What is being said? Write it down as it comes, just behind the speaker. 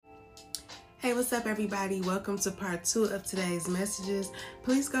Hey, what's up, everybody? Welcome to part 2 of today's messages.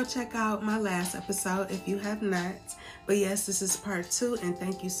 Please go check out my last episode if you have not. But yes, this is part 2, and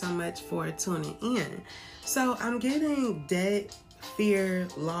thank you so much for tuning in. So I'm getting debt, fear,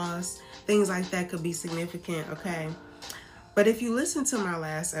 loss, things like that could be significant, okay? But if you listen to my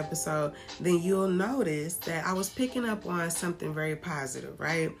last episode, then you'll notice that I was picking up on something very positive,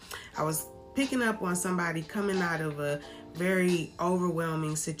 right? I was picking up on somebody coming out of a very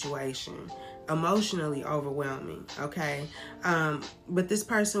overwhelming situation, emotionally overwhelming, okay? But this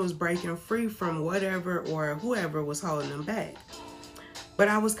person was breaking free from whatever or whoever was holding them back. But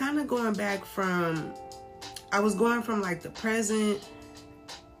I was kind of going from like the present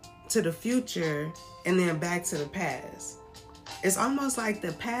to the future and then back to the past. It's almost like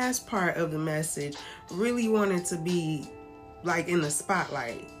the past part of the message really wanted to be like in the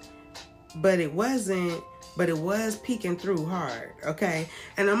spotlight, but it wasn't, but it was peeking through hard, okay?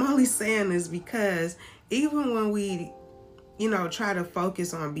 And I'm only saying this because even when we, try to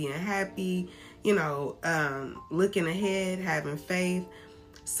focus on being happy, looking ahead, having faith,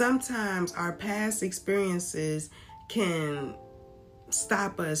 sometimes our past experiences can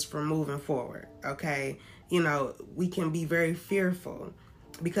stop us from moving forward, okay? We can be very fearful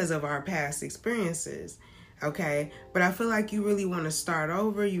because of our past experiences, okay? But I feel like you really want to start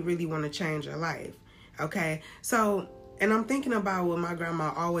over. You really want to change your life, okay? So, and I'm thinking about what my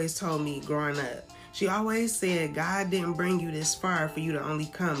grandma always told me growing up. She always said, God didn't bring you this far for you to only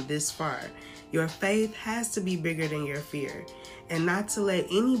come this far. Your faith has to be bigger than your fear, and not to let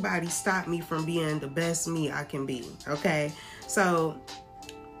anybody stop me from being the best me I can be, okay? So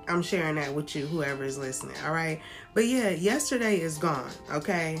I'm sharing that with you, whoever is listening, all right? But yeah, yesterday is gone,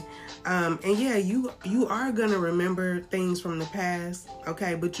 okay? And yeah, you are going to remember things from the past,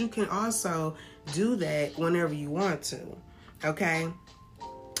 okay? But you can also do that whenever you want to, okay?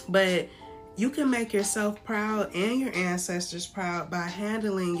 But you can make yourself proud and your ancestors proud by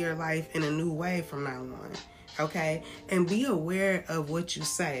handling your life in a new way from now on, okay? And be aware of what you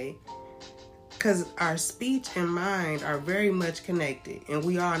say, because our speech and mind are very much connected, and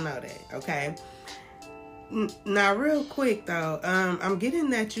we all know that, okay? Now, real quick, though, I'm getting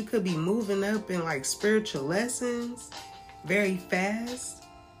that you could be moving up in, like, spiritual lessons very fast,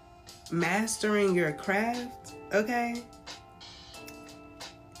 mastering your craft, okay?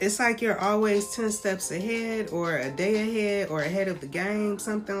 It's like you're always 10 steps ahead or a day ahead or ahead of the game,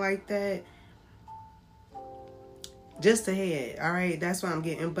 something like that. Just ahead, all right? That's what I'm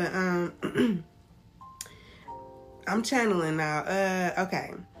getting. But I'm channeling now.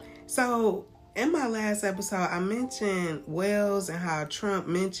 Okay. So in my last episode, I mentioned whales and how Trump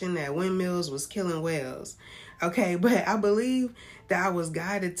mentioned that windmills was killing whales. Okay, but I believe that I was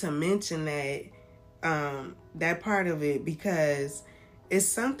guided to mention that part of it because it's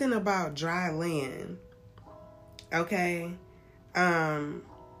something about dry land. Okay. And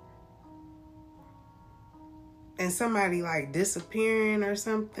somebody like disappearing or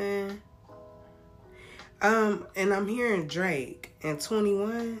something. And I'm hearing Drake and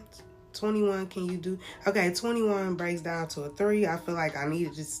 21, can you do? Okay, 21 breaks down to a 3. I feel like I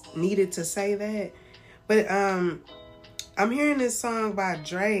needed to say that. But I'm hearing this song by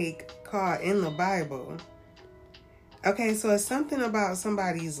Drake called In the Bible. Okay, so it's something about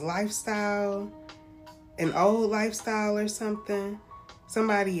somebody's lifestyle, an old lifestyle or something.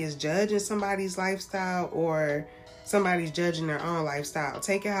 Somebody is judging somebody's lifestyle or somebody's judging their own lifestyle.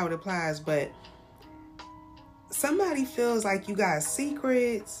 Take it how it applies, but somebody feels like you got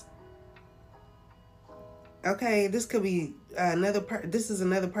secrets. Okay, this could be this is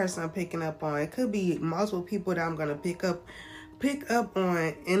another person I'm picking up on. It could be multiple people that I'm going to pick up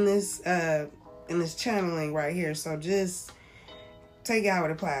on in this channeling right here. So just take it how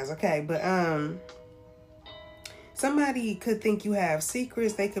it applies, okay? But somebody could think you have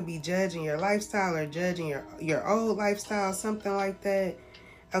secrets. They could be judging your lifestyle or judging your old lifestyle, something like that.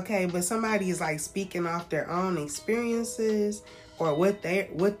 Okay, but somebody is like speaking off their own experiences or what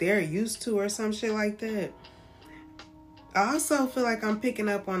they're used to or some shit like that. I also feel like I'm picking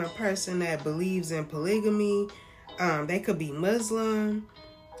up on a person that believes in polygamy. They could be Muslim.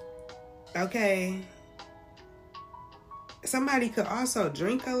 Okay. Somebody could also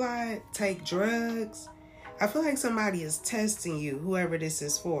drink a lot, take drugs. I feel like somebody is testing you, whoever this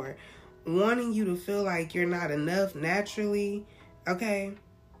is for, wanting you to feel like you're not enough naturally. Okay.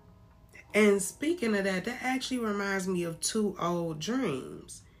 And speaking of that actually reminds me of 2 old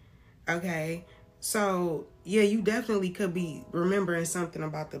dreams. Okay. So, yeah, you definitely could be remembering something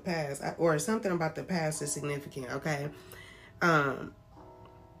about the past, or something about the past is significant, okay?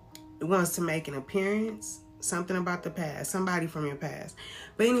 It wants to make an appearance. Something about the past. Somebody from your past.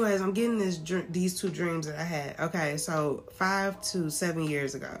 But anyways, I'm getting these two dreams that I had. Okay, so 5 to 7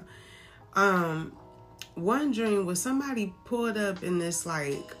 years ago. One dream was somebody pulled up in this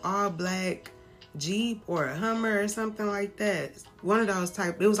like all black Jeep or a Hummer or something like that. One of those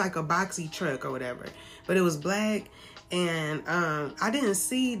type. It was like a boxy truck or whatever, but it was black. And I didn't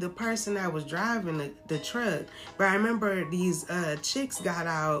see the person that was driving the truck, but I remember these chicks got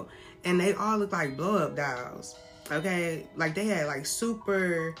out and they all looked like blow up dolls. Okay, like they had like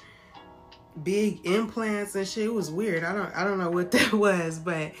super big implants and shit. It was weird. I don't know what that was,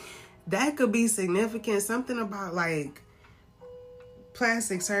 but that could be significant. Something about like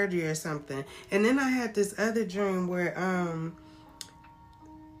plastic surgery or something. And then I had this other dream where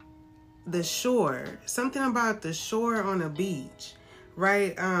the shore, something about the shore on a beach,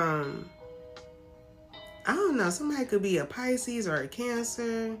 right? I don't know, somebody could be a Pisces or a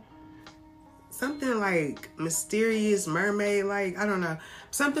Cancer, something like mysterious mermaid, like I don't know,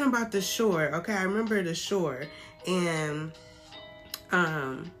 something about the shore. Okay, I remember the shore. And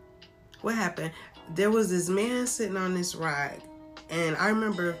what happened, there was this man sitting on this rock, and I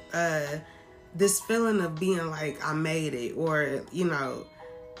remember this feeling of being like I made it, or you know,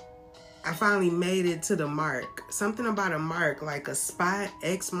 I finally made it to the mark. Something about a mark, like a spot,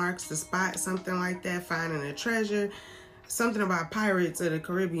 X marks the spot, something like that, finding a treasure. Something about Pirates of the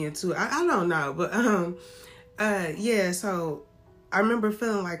Caribbean too. I don't know, but yeah, so I remember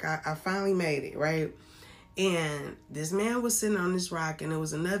feeling like I finally made it, right? And this man was sitting on this rock, and there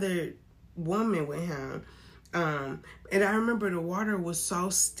was another woman with him. And I remember the water was so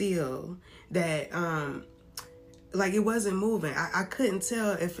still that like it wasn't moving. I couldn't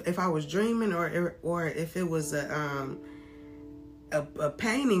tell if I was dreaming or if it was a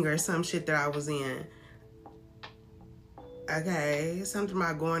painting or some shit that I was in. Okay, something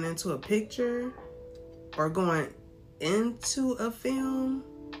about going into a picture or going into a film.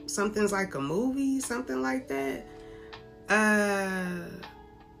 Something's like a movie, something like that.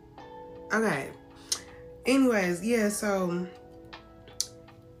 Okay. Anyways, yeah, so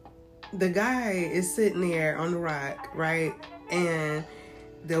the guy is sitting there on the rock, right? And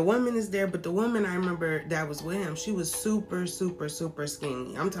the woman is there, but the woman I remember that was with him, she was super, super, super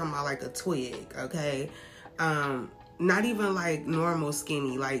skinny. I'm talking about like a twig, okay? Not even like normal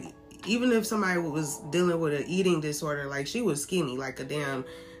skinny. Like, even if somebody was dealing with an eating disorder, like she was skinny, like a damn,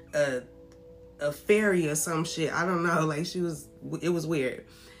 a fairy or some shit. I don't know. Like it was weird.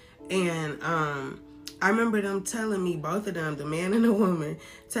 And, I remember them telling me, both of them, the man and the woman,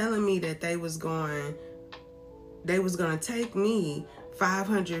 telling me that they was going to take me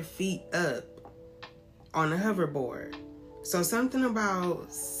 500 feet up on a hoverboard. So something about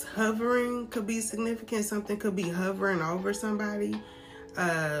hovering could be significant. Something could be hovering over somebody.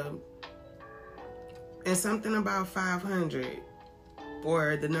 And something about 500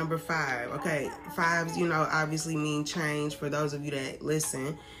 or the number 5. Okay, 5s, you know, obviously mean change for those of you that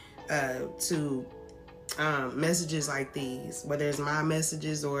listen to messages like these, whether it's my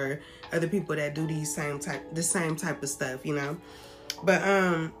messages or other people that do the same type of stuff, you know. But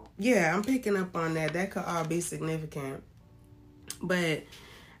yeah, I'm picking up on that. That could all be significant. But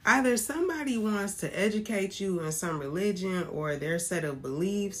either somebody wants to educate you in some religion or their set of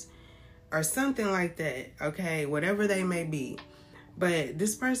beliefs or something like that, okay, whatever they may be. But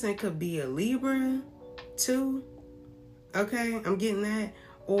this person could be a Libra too, okay, I'm getting that.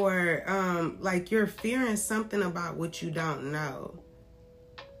 Or like you're fearing something about what you don't know.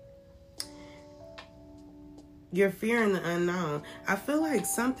 You're fearing the unknown. I feel like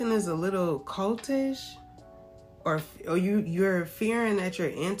something is a little cultish, or you're fearing that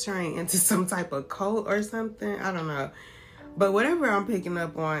you're entering into some type of cult or something. I don't know. But whatever I'm picking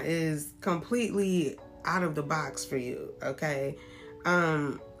up on is completely out of the box for you, okay?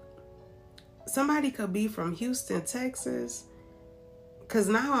 Somebody could be from Houston, Texas. Because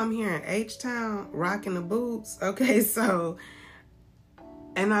now I'm here in H-Town, rocking the boots, okay? So,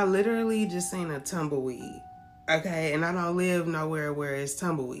 and I literally just seen a tumbleweed, okay? And I don't live nowhere where it's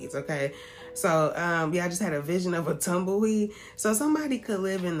tumbleweeds, okay? So, yeah, I just had a vision of a tumbleweed. So somebody could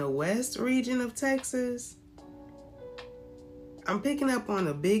live in the west region of Texas. I'm picking up on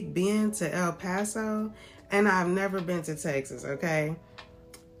the Big Bend to El Paso, and I've never been to Texas, okay?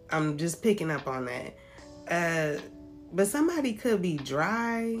 I'm just picking up on that. But somebody could be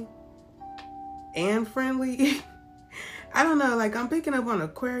dry and friendly. I don't know, like I'm picking up on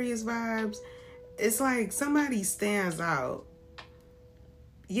Aquarius vibes. It's like somebody stands out.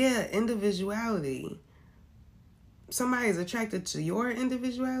 Yeah, individuality. Somebody's attracted to your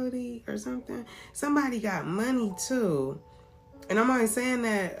individuality or something. Somebody got money too. And I'm only saying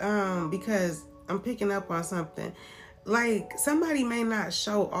that because I'm picking up on something. Like, somebody may not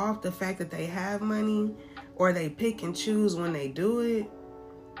show off the fact that they have money, or they pick and choose when they do it.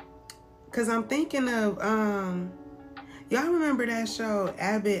 Because I'm thinking of, y'all remember that show,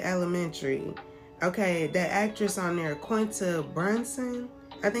 Abbott Elementary? Okay, that actress on there, Quinta Brunson,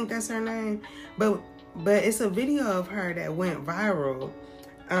 I think that's her name. But it's a video of her that went viral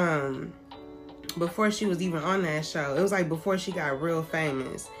before she was even on that show. It was like before she got real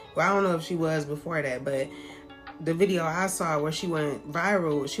famous. Well, I don't know if she was before that, but the video I saw where she went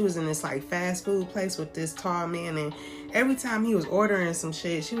viral, she was in this like fast food place with this tall man, and every time he was ordering some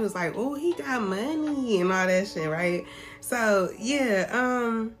shit, she was like, oh, he got money and all that shit, right? So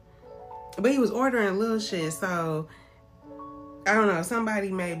yeah, but he was ordering little shit, so I don't know,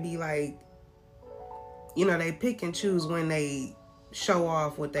 somebody may be like, you know, they pick and choose when they show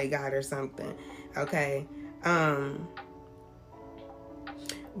off what they got or something. Okay.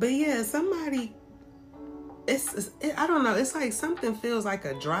 But yeah, somebody, I don't know, it's like something feels like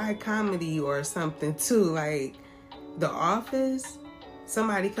a dry comedy or something too, like The Office.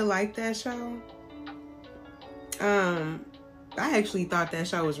 Somebody could like that show. I actually thought that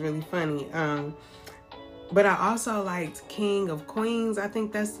show was really funny. But I also liked King of Queens. I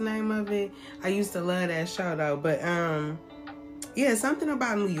think that's the name of it. I used to love that show though. But yeah, something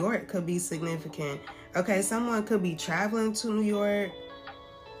about New York could be significant. Okay, someone could be traveling to New York.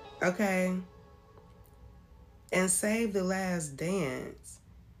 Okay. And Save the Last Dance.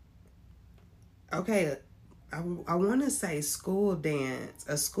 Okay, I want to say school dance.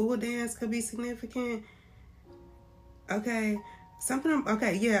 A school dance could be significant. Okay.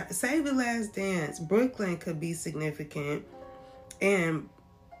 Okay, yeah, Save the Last Dance. Brooklyn could be significant. And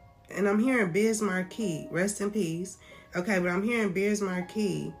I'm hearing Biz Marquis, rest in peace. Okay, but I'm hearing Biz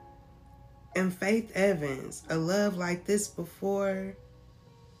Marquis and Faith Evans, A Love Like This Before.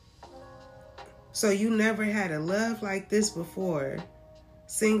 So you never had a love like this before.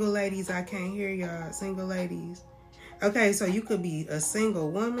 Single ladies, I can't hear y'all. Single ladies. Okay, so you could be a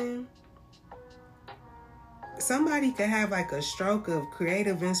single woman. Somebody could have like a stroke of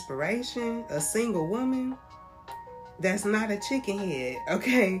creative inspiration, a single woman. That's not a chicken head,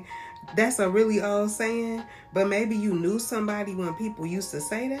 okay? That's a really old saying, but maybe you knew somebody when people used to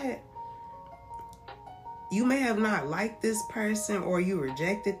say that. You may have not liked this person or you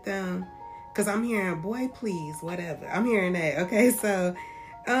rejected them, because I'm hearing, boy, please, whatever. I'm hearing that, okay? So,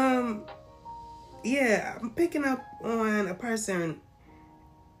 yeah, I'm picking up on a person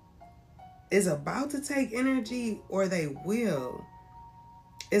is about to take energy, or they will.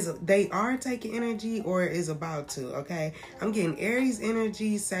 They are taking energy or is about to, okay? I'm getting Aries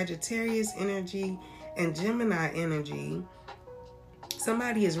energy, Sagittarius energy, and Gemini energy.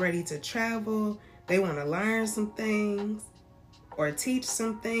 Somebody is ready to travel. They want to learn some things or teach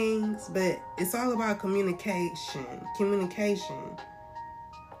some things, but it's all about communication.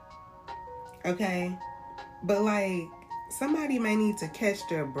 Okay? But like, somebody may need to catch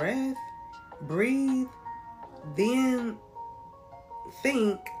their breath, breathe, then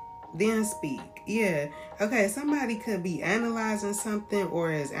think, then speak. Yeah. Okay, somebody could be analyzing something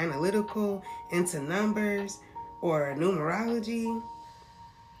or is analytical into numbers or numerology.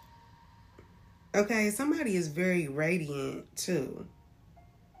 Okay, somebody is very radiant too.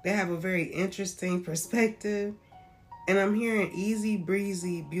 They have a very interesting perspective. And I'm hearing easy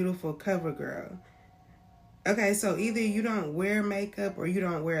breezy, beautiful cover girl. Okay, so either you don't wear makeup or you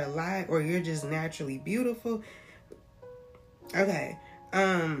don't wear a lot, or you're just naturally beautiful. Okay.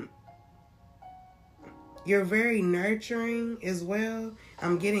 You're very nurturing as well.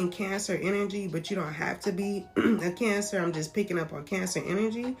 I'm getting Cancer energy, but you don't have to be a Cancer. I'm just picking up on Cancer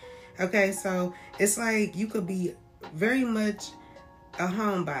energy. Okay, so it's like you could be very much a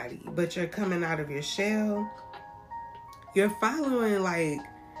homebody, but you're coming out of your shell. You're following like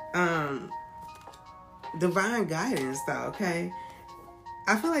divine guidance though, okay?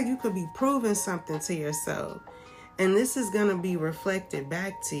 I feel like you could be proving something to yourself, and this is going to be reflected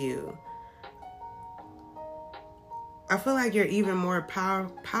back to you. I feel like you're even more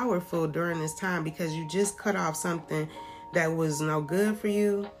powerful during this time because you just cut off something that was no good for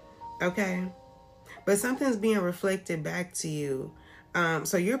you, okay? But something's being reflected back to you.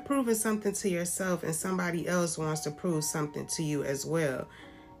 So you're proving something to yourself, and somebody else wants to prove something to you as well.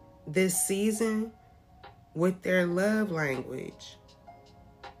 This season with their love language.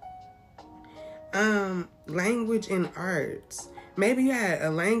 Language and arts. Maybe you had a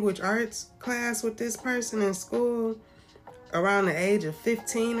language arts class with this person in school around the age of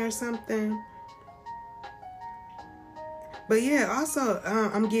 15 or something. But yeah, also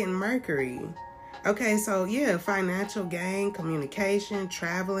I'm getting Mercury. Okay, so yeah, financial gain, communication,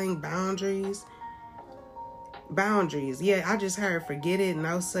 traveling, boundaries. boundaries. Yeah, I just heard forget it,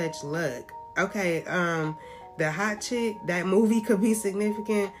 no such luck. Okay, the hot chick, that movie could be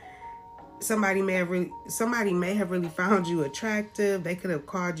significant. Somebody may have really found you attractive. They could have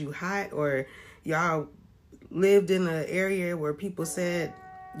called you hot, or y'all lived in an area where people said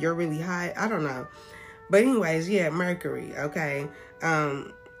you're really hot. I don't know. But anyways, yeah, Mercury, okay.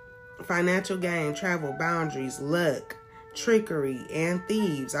 Financial gain, travel, boundaries, luck, trickery, and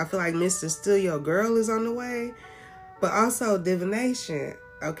thieves. I feel like Mr. Steal Your Girl is on the way. But also divination,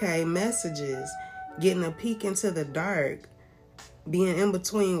 okay, messages, getting a peek into the dark, being in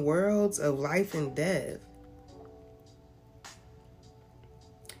between worlds of life and death.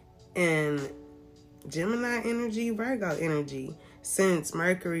 And Gemini energy, Virgo energy, since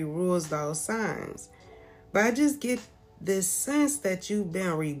Mercury rules those signs. But I just get this sense that you've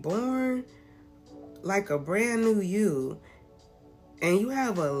been reborn like a brand new you. And you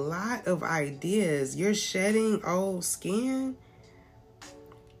have a lot of ideas. You're shedding old skin.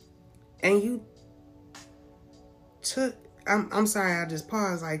 And you took... I'm sorry, I just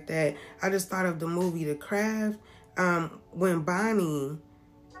paused like that. I just thought of the movie The Craft. When Bonnie,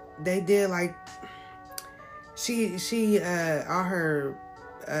 they did like... She all her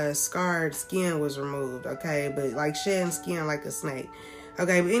scarred skin was removed, okay? But like shedding skin like a snake.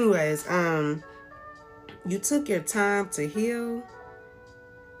 Okay, but anyways, you took your time to heal.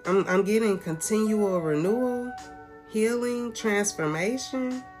 I'm getting continual renewal, healing,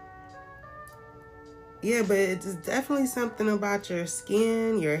 transformation. Yeah, but it's definitely something about your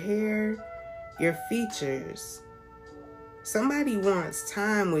skin, your hair, your features. Somebody wants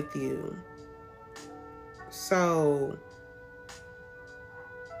time with you. So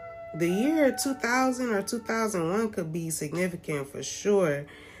the year 2000 or 2001 could be significant for sure.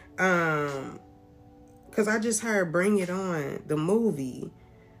 Because I just heard Bring It On, the movie.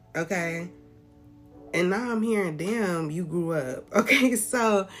 Okay? And now I'm hearing, damn, you grew up. Okay,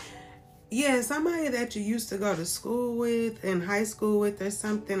 so... yeah, somebody that you used to go to school with, in high school with, or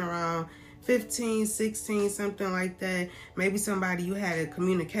something around 15, 16, something like that. Maybe somebody you had a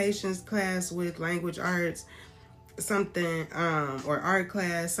communications class with, language arts, something, or art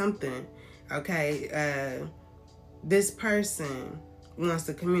class, something. Okay, this person wants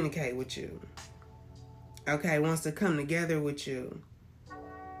to communicate with you. Okay, wants to come together with you.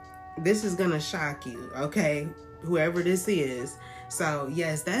 This is gonna shock you, okay? Whoever this is. So,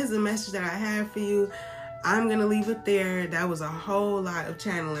 yes, that is the message that I have for you. I'm going to leave it there. That was a whole lot of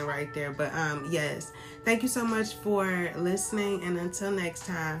channeling right there. But, yes, thank you so much for listening. And until next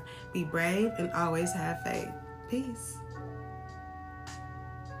time, be brave and always have faith. Peace.